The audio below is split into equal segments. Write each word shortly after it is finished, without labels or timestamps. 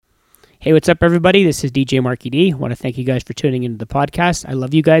Hey, what's up, everybody? This is DJ Marky D. I want to thank you guys for tuning into the podcast. I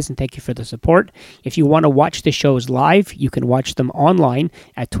love you guys and thank you for the support. If you want to watch the shows live, you can watch them online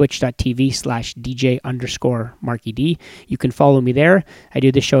at twitch.tv/DJ_Marky D. You can follow me there. I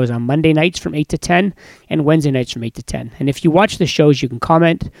do the shows on Monday nights from 8 to 10 and Wednesday nights from 8 to 10. And if you watch the shows, you can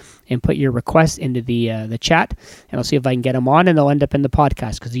comment and put your requests into the chat, and I'll see if I can get them on, and they'll end up in the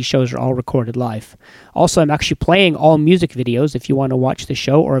podcast because these shows are all recorded live. Also, I'm actually playing all music videos. If you want to watch the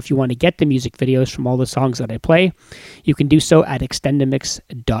show or if you want to get the music videos from all the songs that I play, you can do so at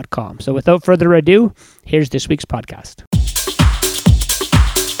extendamix.com. So without further ado, here's this week's podcast.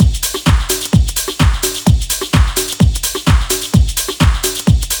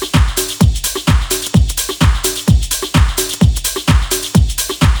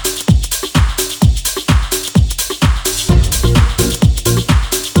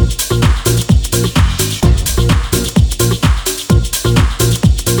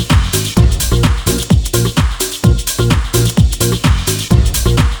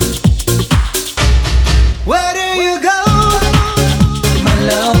 Where do you go?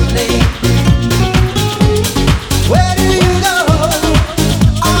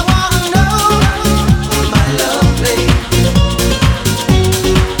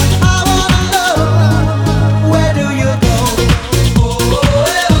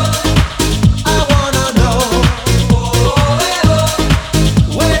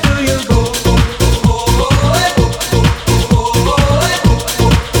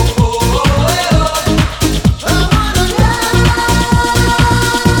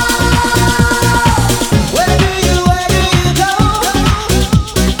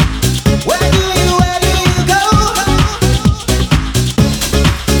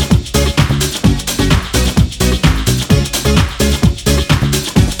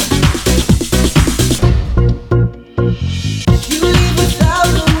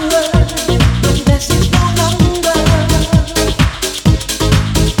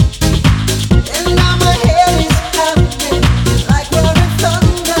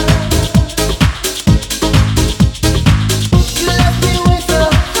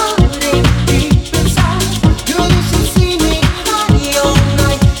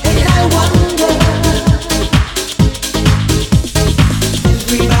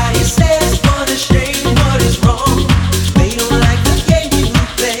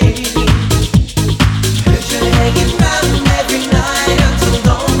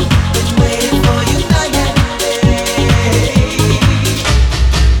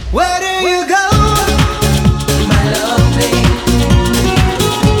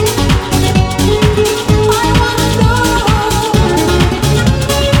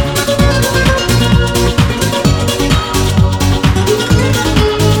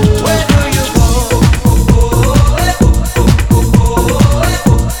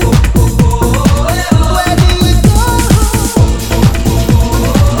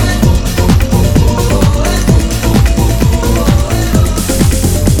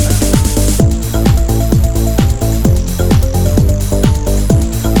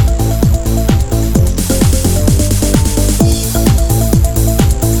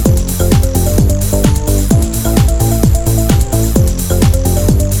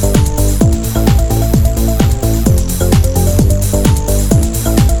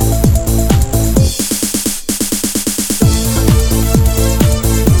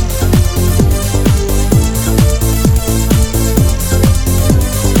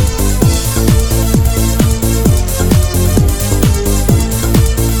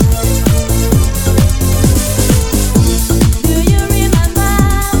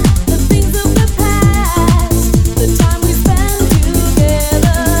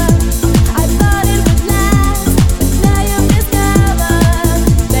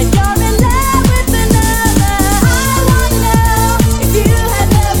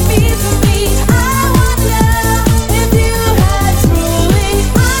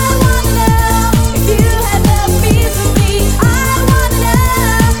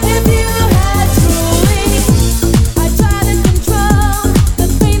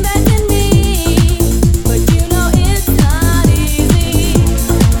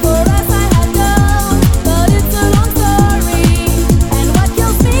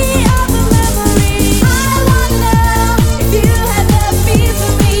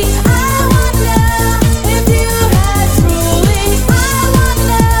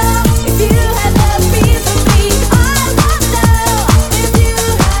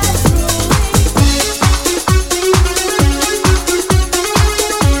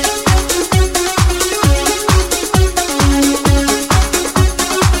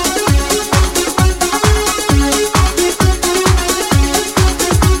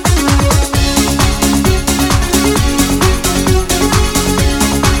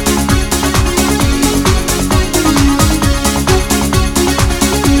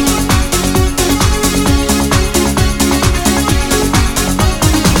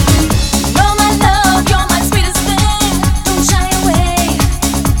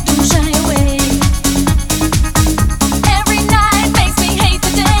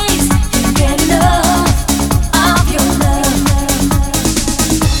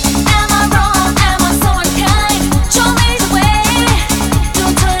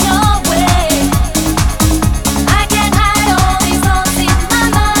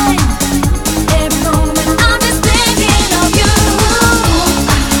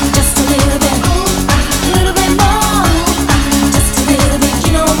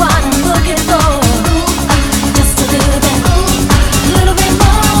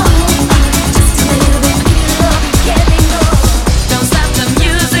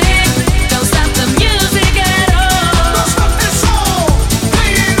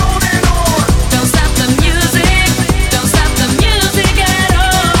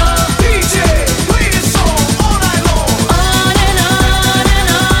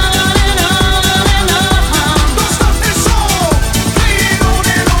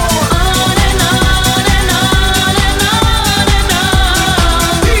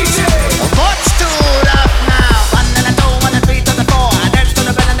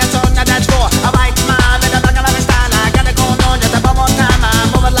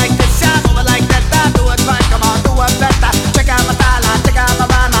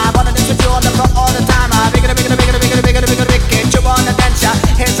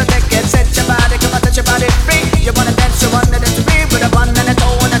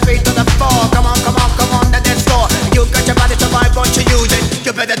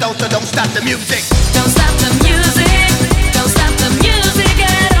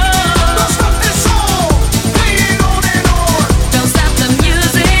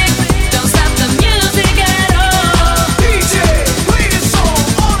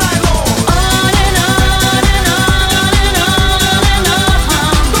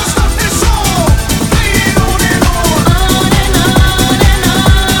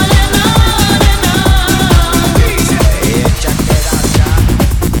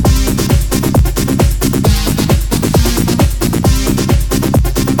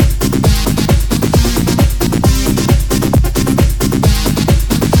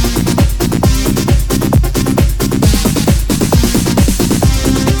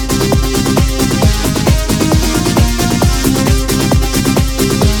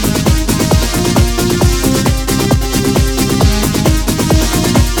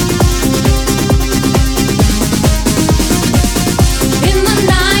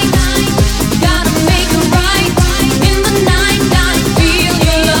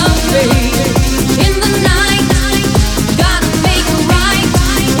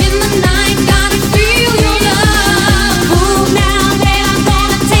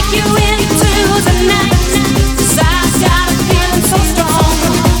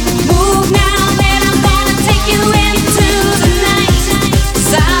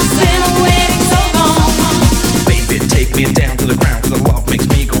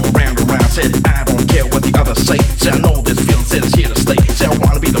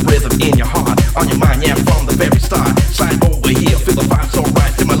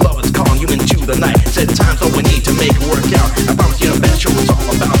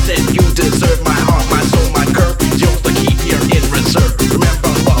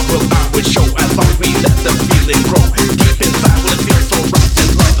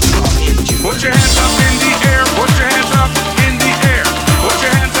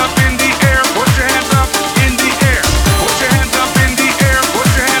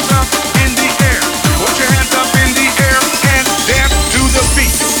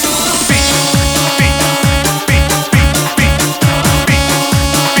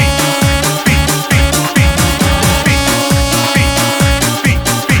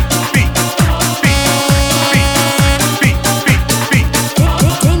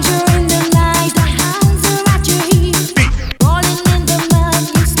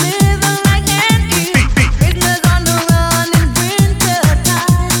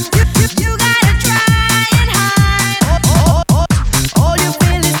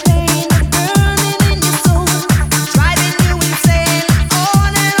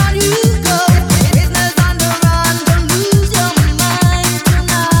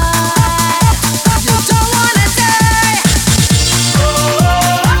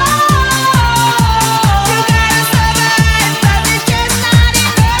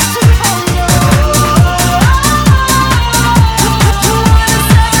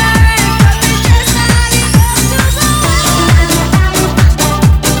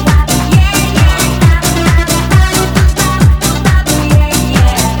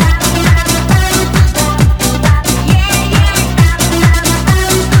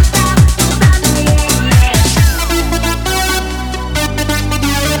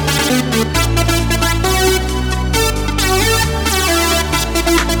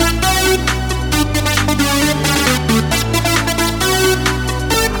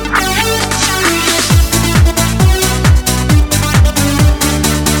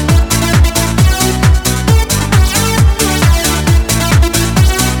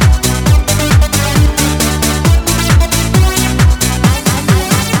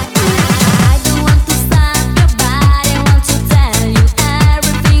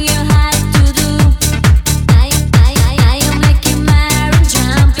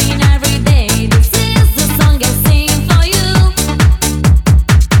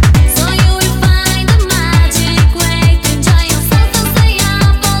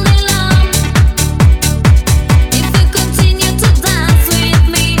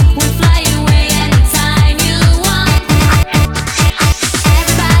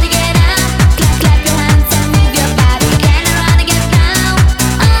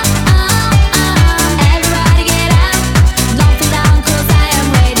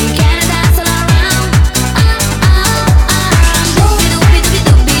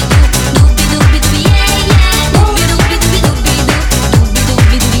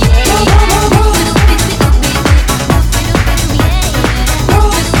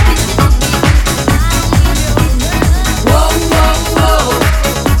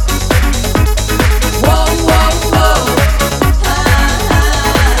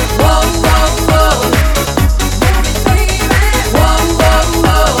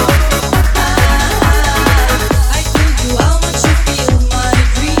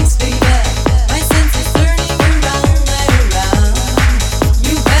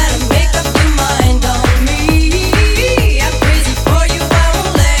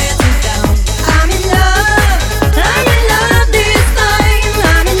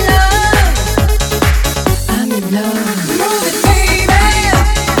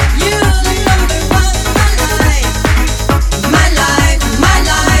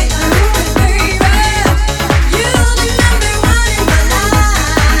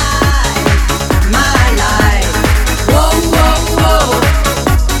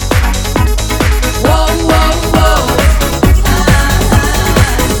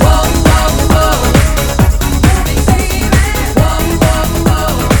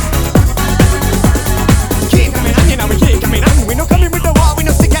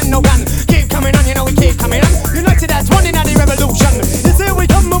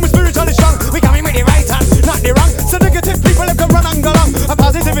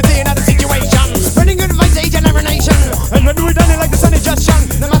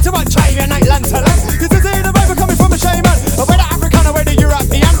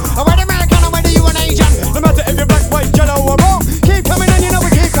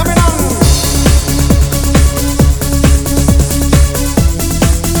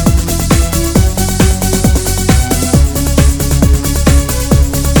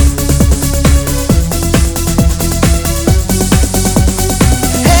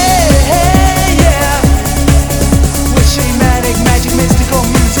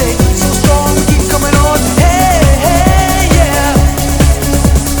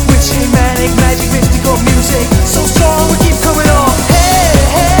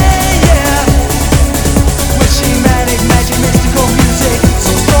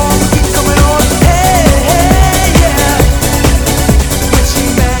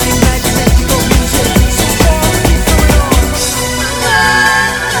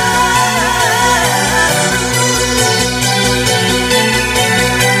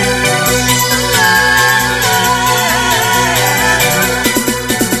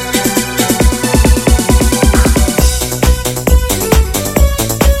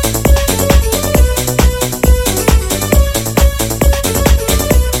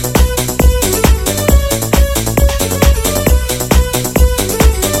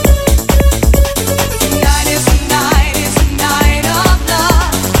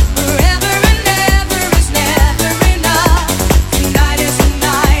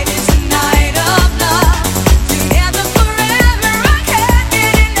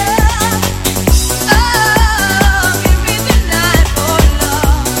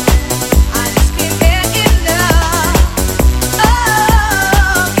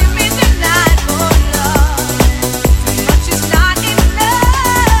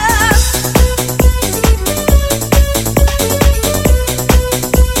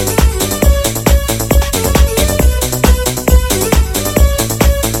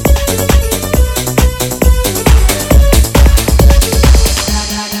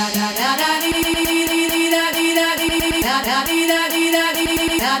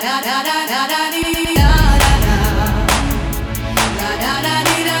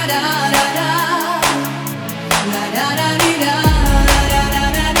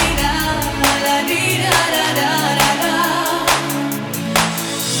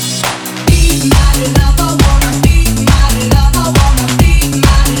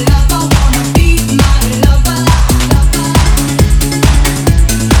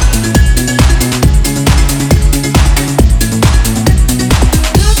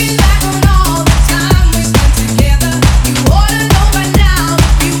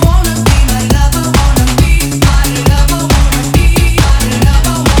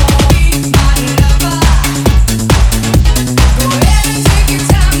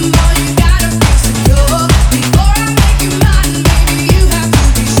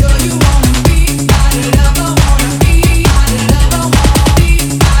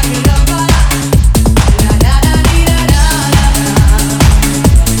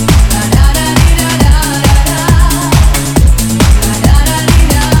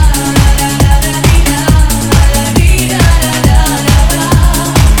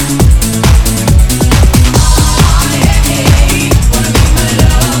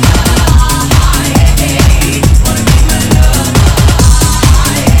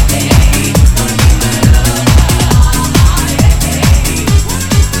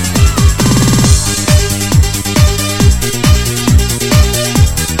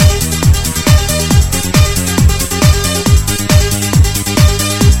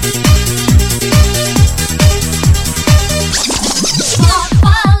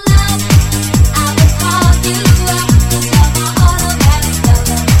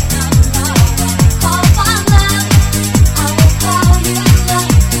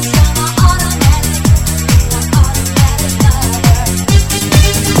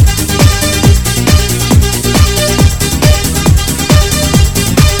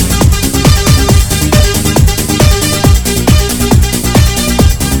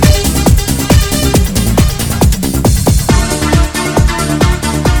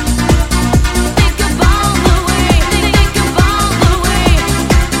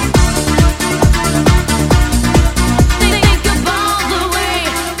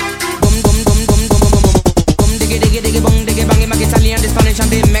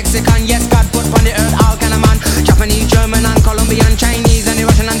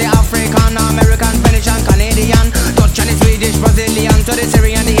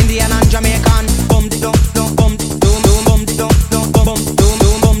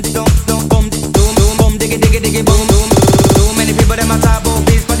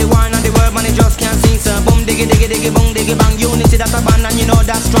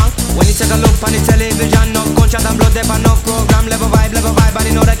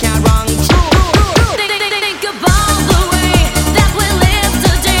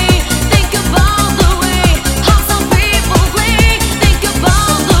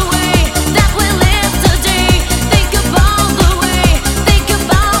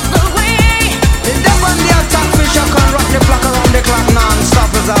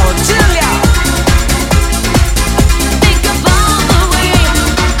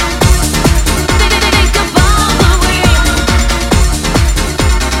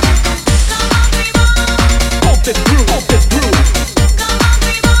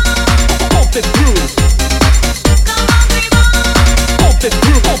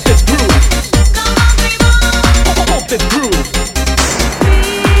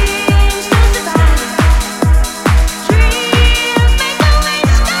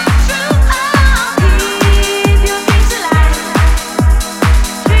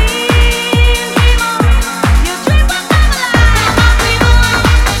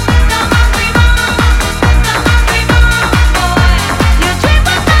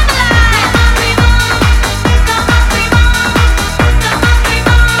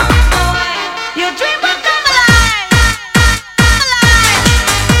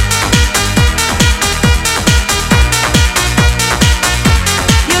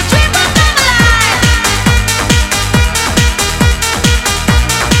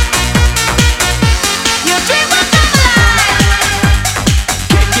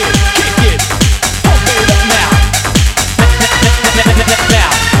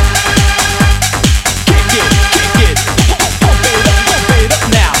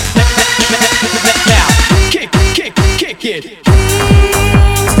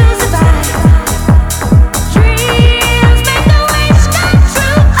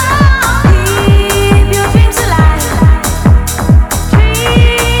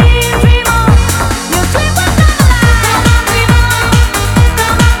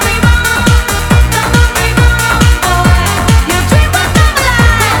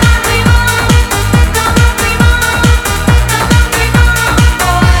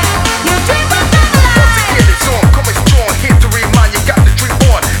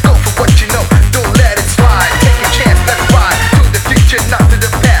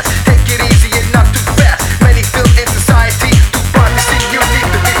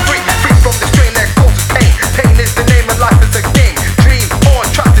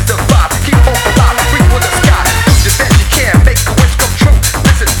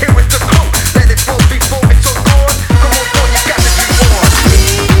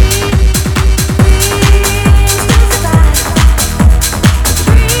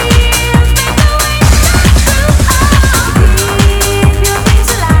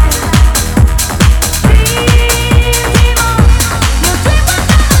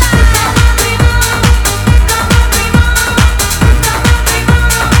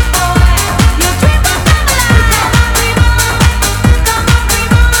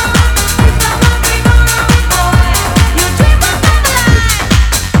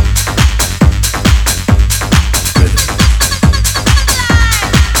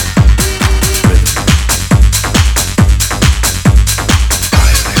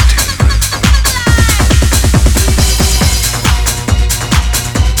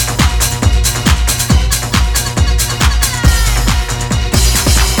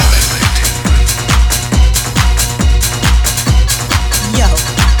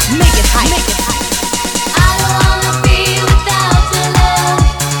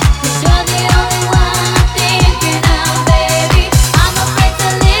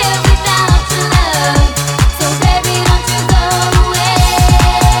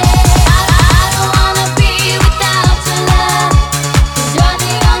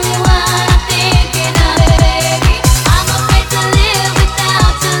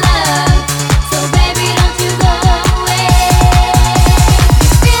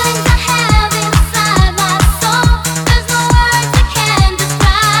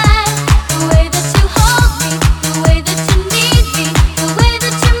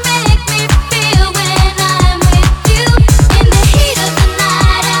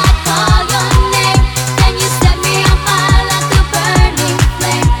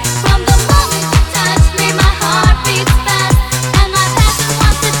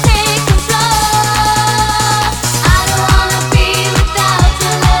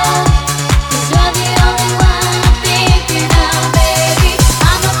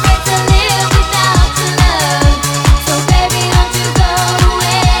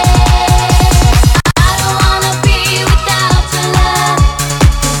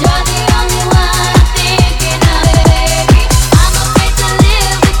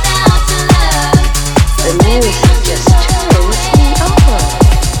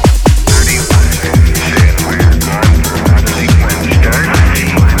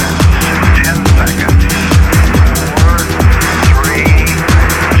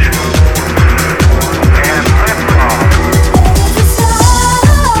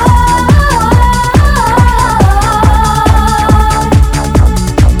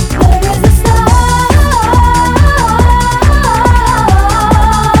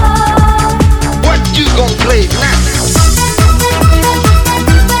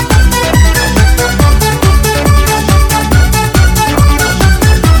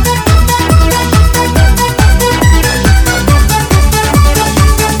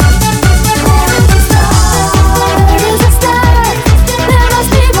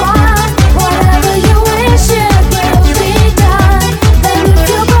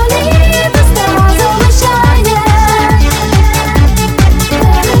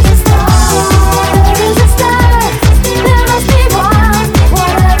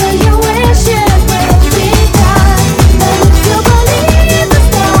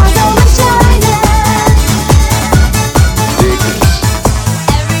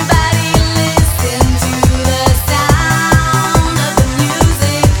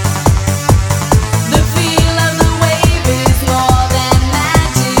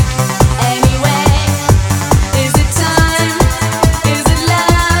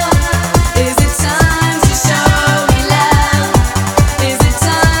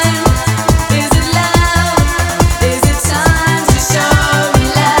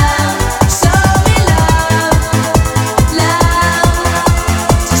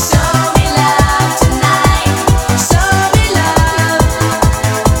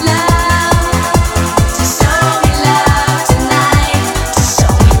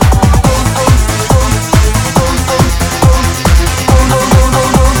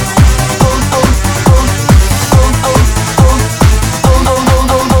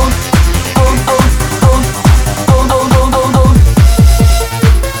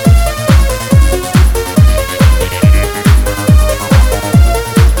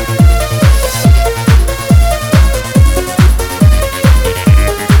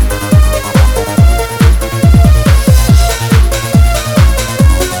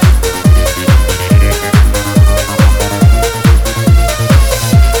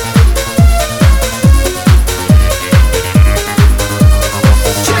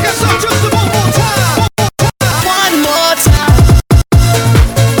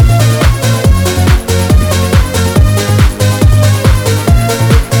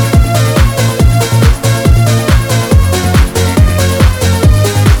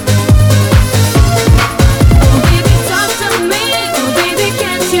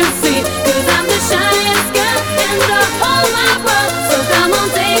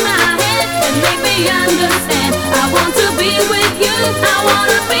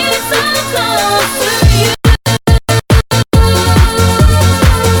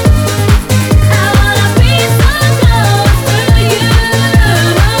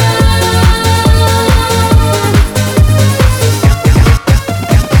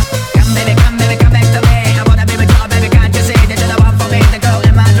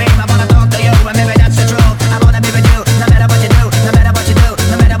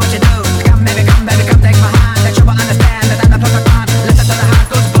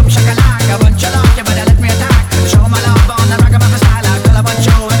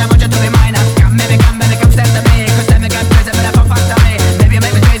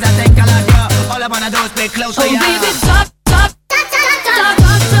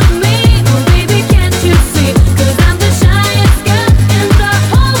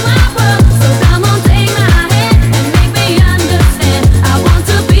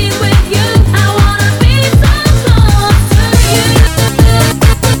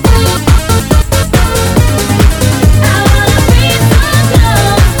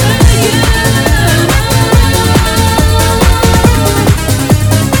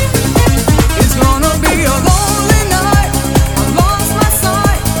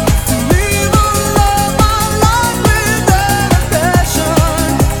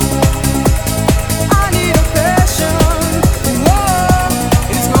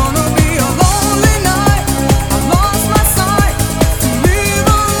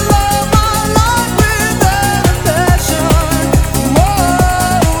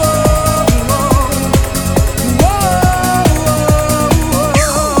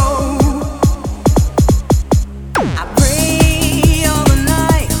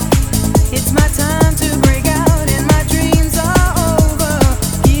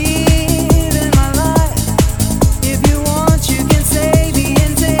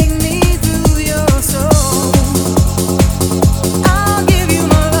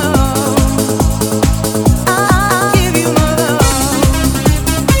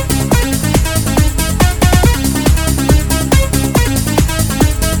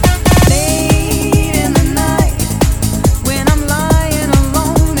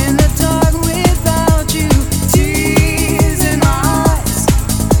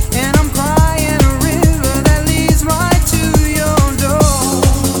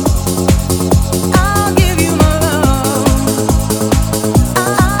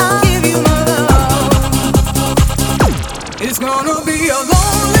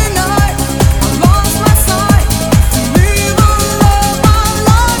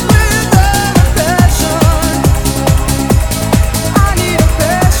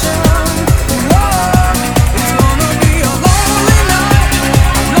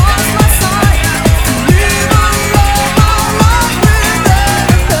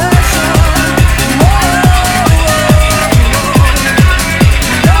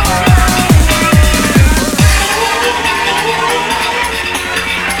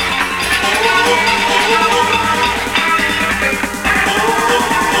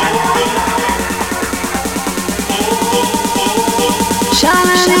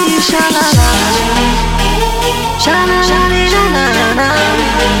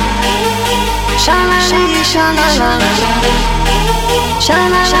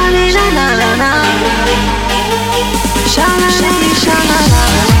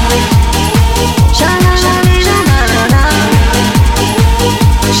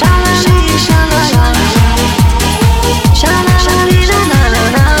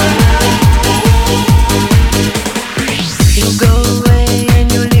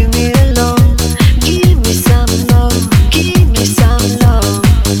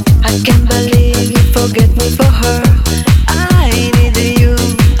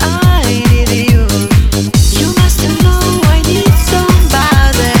 You must know I need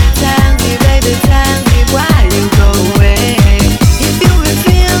somebody.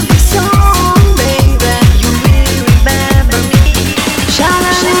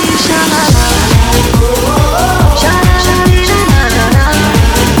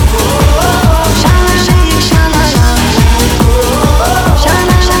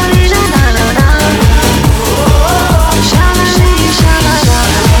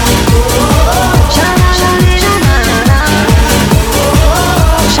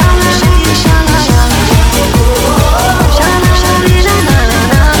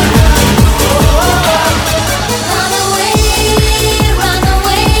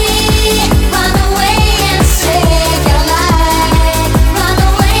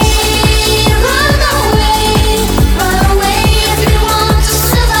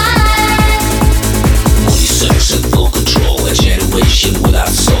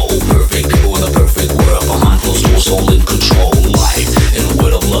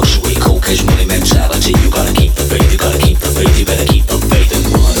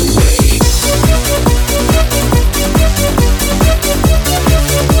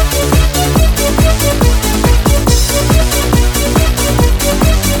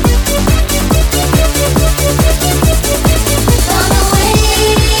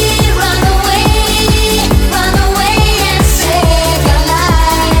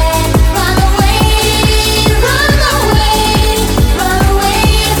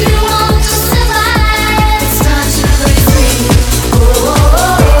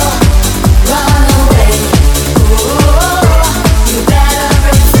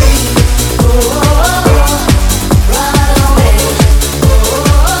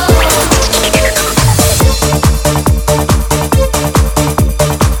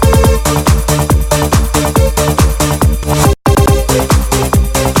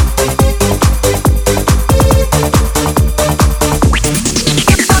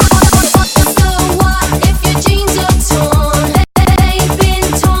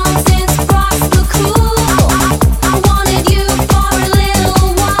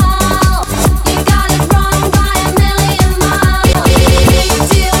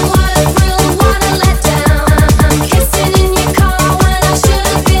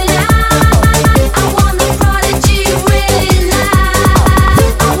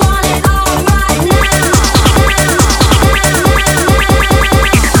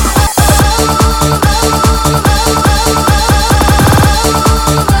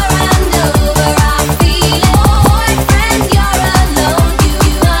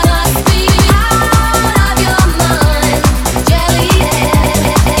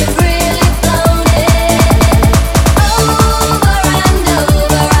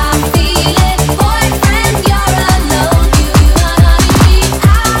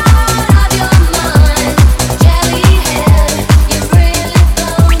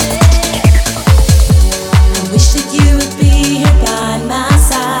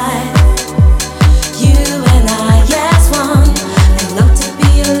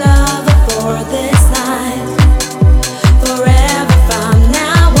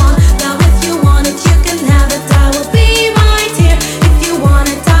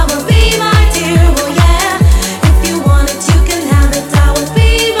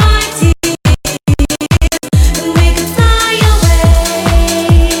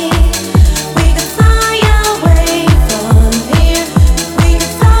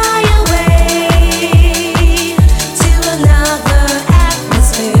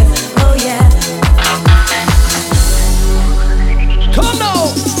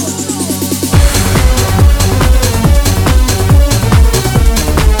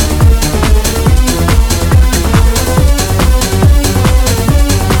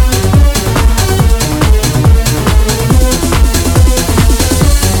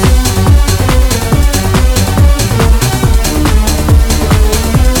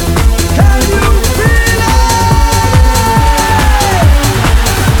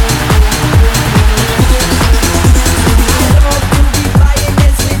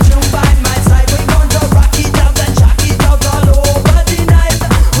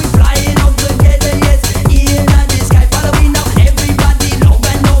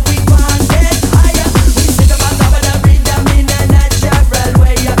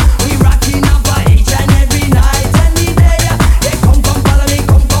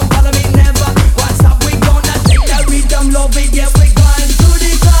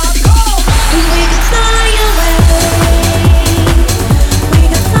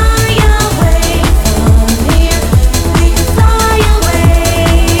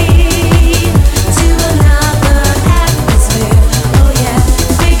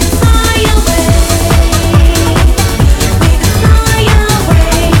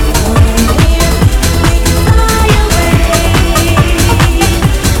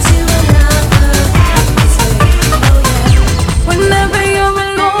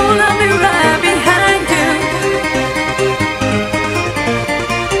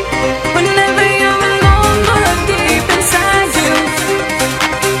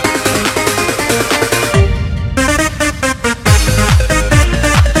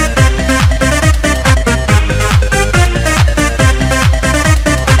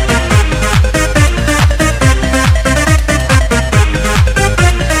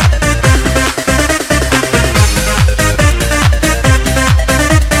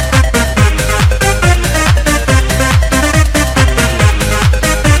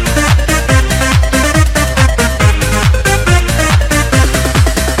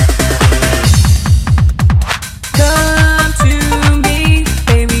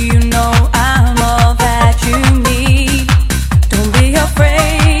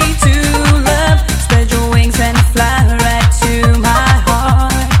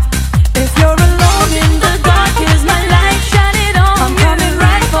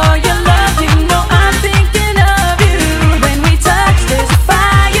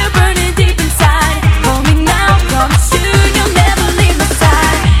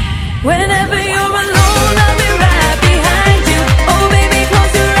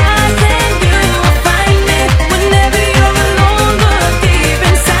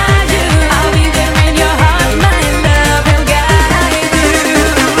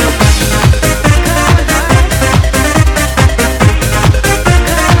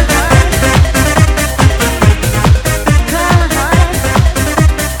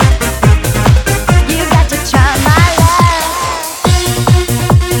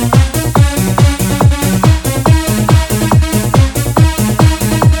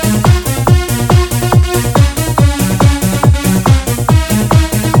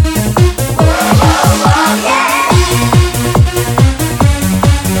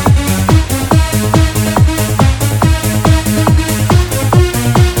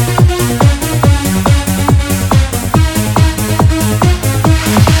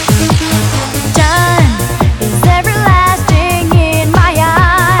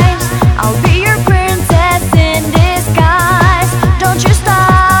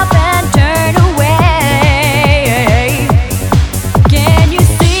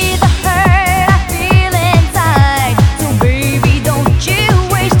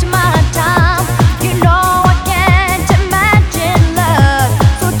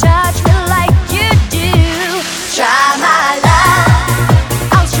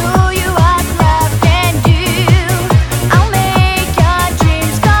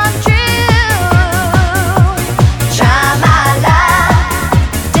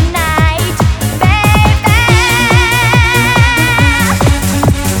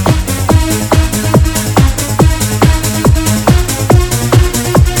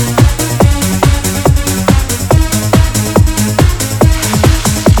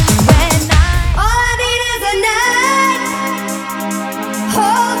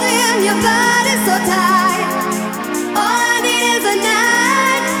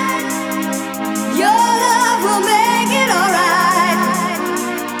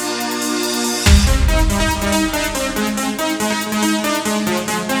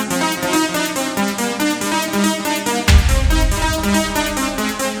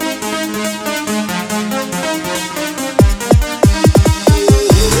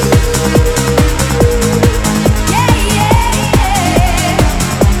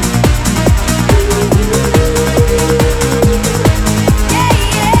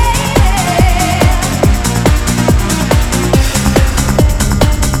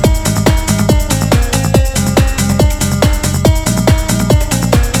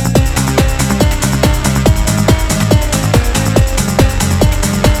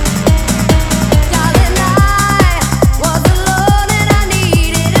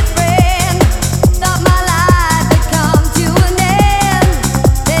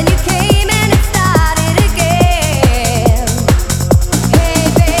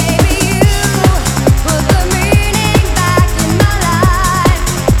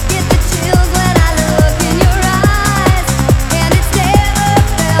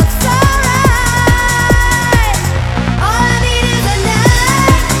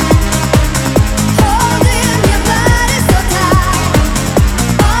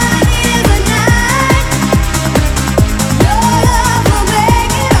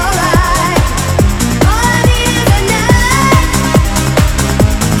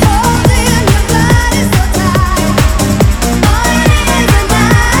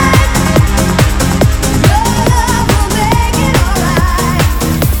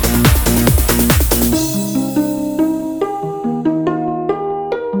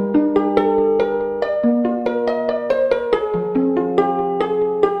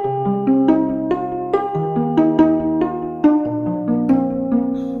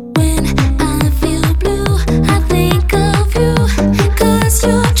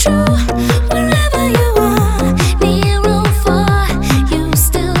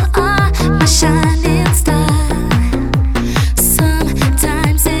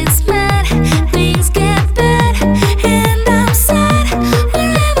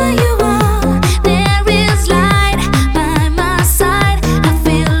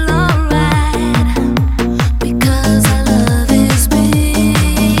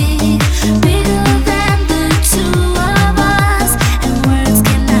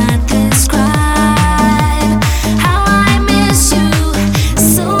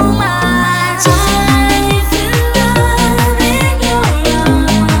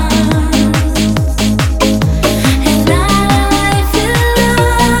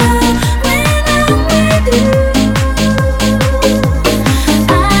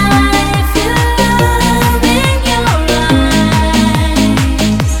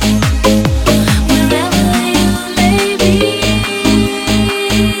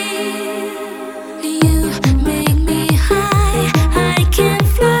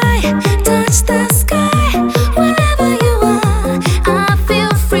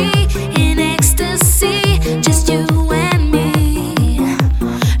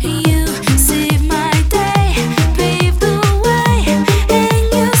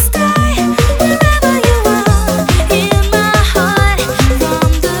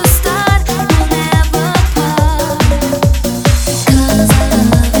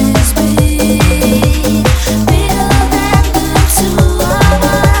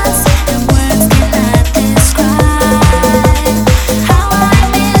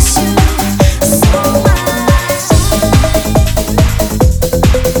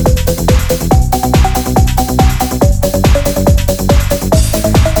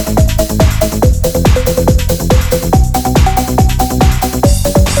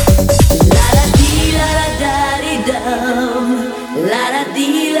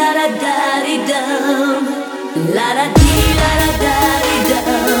 dee la da da dee dum. La da dee la da da dee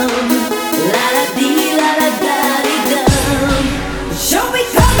dum. La da dee la da da dee dum. Show me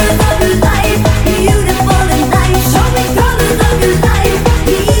colors of your life, beautiful and nice. Show me colors of your life,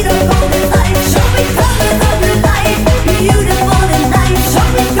 heat of golden light. Show me colors of your life, beautiful and nice. Show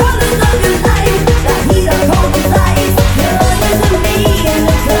me colors of your life, the heat of golden light. Colors of me and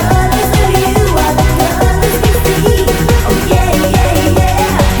the colors of you are the colors we see. Oh yeah, yeah, yeah.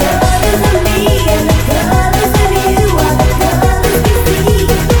 Colors of me and the colors of you are the colors we see.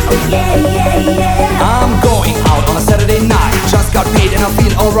 Oh yeah, yeah, yeah. I'm going out on a Saturday night. Just got paid and I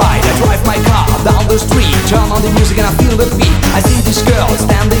feel alright. I drive my car down the street, turn on the music and I feel the beat. I see this girl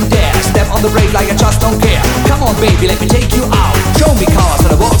standing there, step on the brake like I just don't care. Come on baby, let me take you out. Show me cars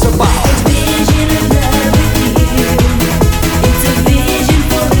and what's about. Vision of love with you. It's a vision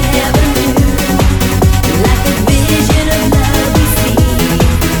forever new. Like the vision of love we see.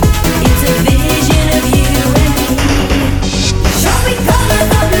 It's a vision of you and me. Show me colors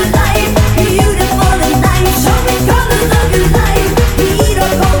of your life, beautiful and nice. Show me colors of your life, heat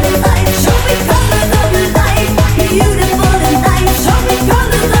of golden light. Show me colors of your life, beautiful and nice. Show me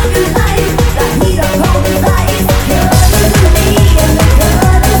colors of your life, the heat of golden light. Colors of me and the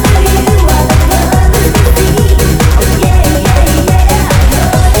colors of you are the colors we see. Oh yeah, yeah, yeah.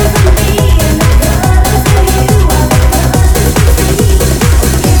 Colors of me and the colors of you are the colors we see.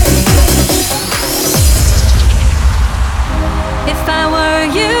 If I were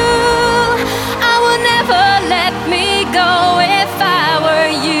you, I would never let me go. If I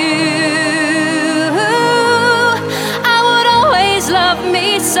were you, I would always love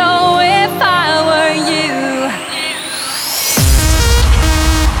me so. If I were you.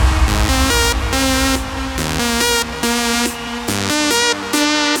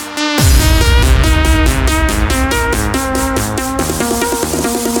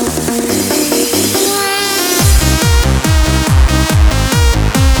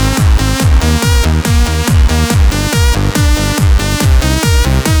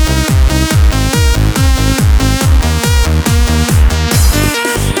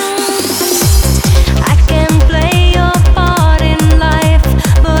 I can play your part in life,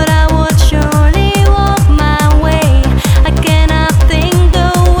 but I would surely walk my way. I cannot think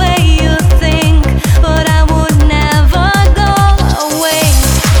the way you think, but I would never go away.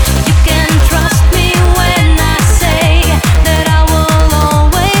 You can trust me when I say that I will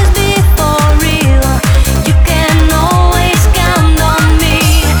always be for real. You can always count on me,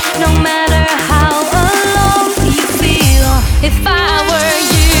 no matter how alone you feel. If I were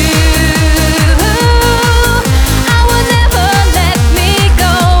you,